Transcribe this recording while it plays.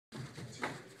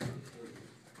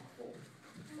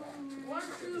1,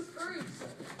 2, 3.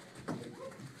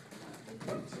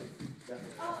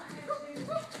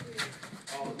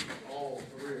 All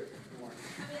three.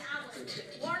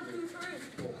 1, 2, 3.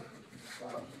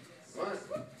 4, 5,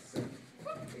 6, 7,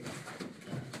 8,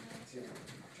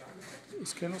 10.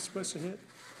 Is Kendall supposed to hit?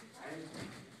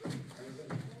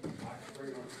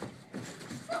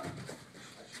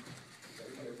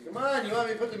 Come on, you want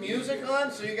me to put the music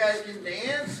on so you guys can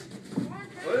dance?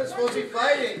 We're supposed to be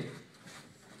fighting.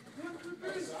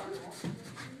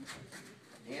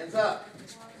 Hands up.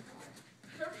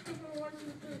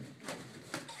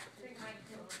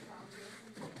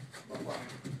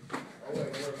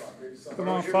 Come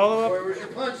on, follow up. Where's your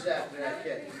punch after that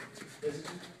kick?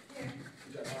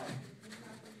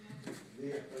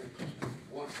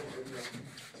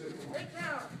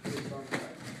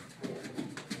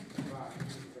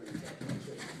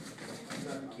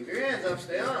 Keep your hands up,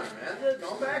 stay on it, man.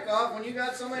 Don't back off. When you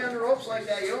got somebody on the ropes like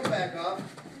that, you don't back off.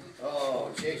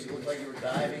 Oh, Chase, you looked like you were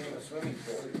diving in a swimming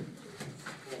pool.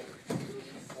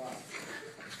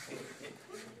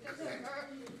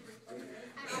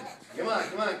 Come on,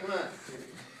 come on, come on.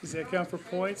 Does that count for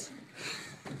points?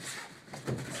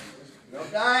 No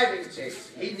diving,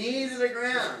 Chase. He knees to the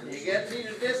ground. You get knee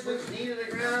to distance, knee to the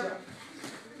ground.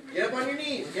 Get up on your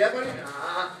knees. Get up on your knees.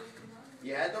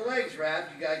 You had the legs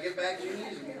wrapped. You got to get back to your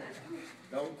knees again.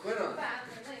 Don't quit on it.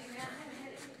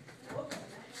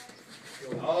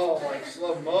 Oh, like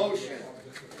slow motion.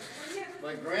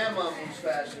 My grandma moves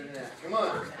faster than that. Come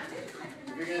on.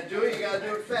 If you're going to do it, you got to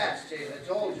do it fast, Chase. I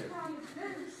told you.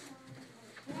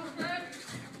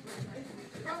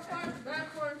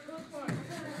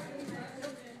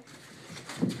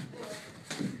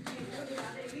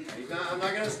 I'm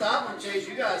not going to stop him, Chase.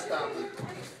 You got to stop him.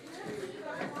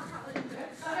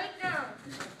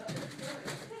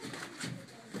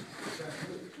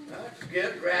 Get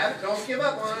it, grab it. Don't give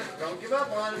up on it. Don't give up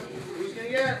on it. Who's going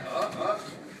to get it? Up, up. All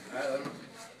right, let him.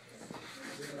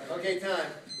 Okay,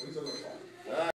 time.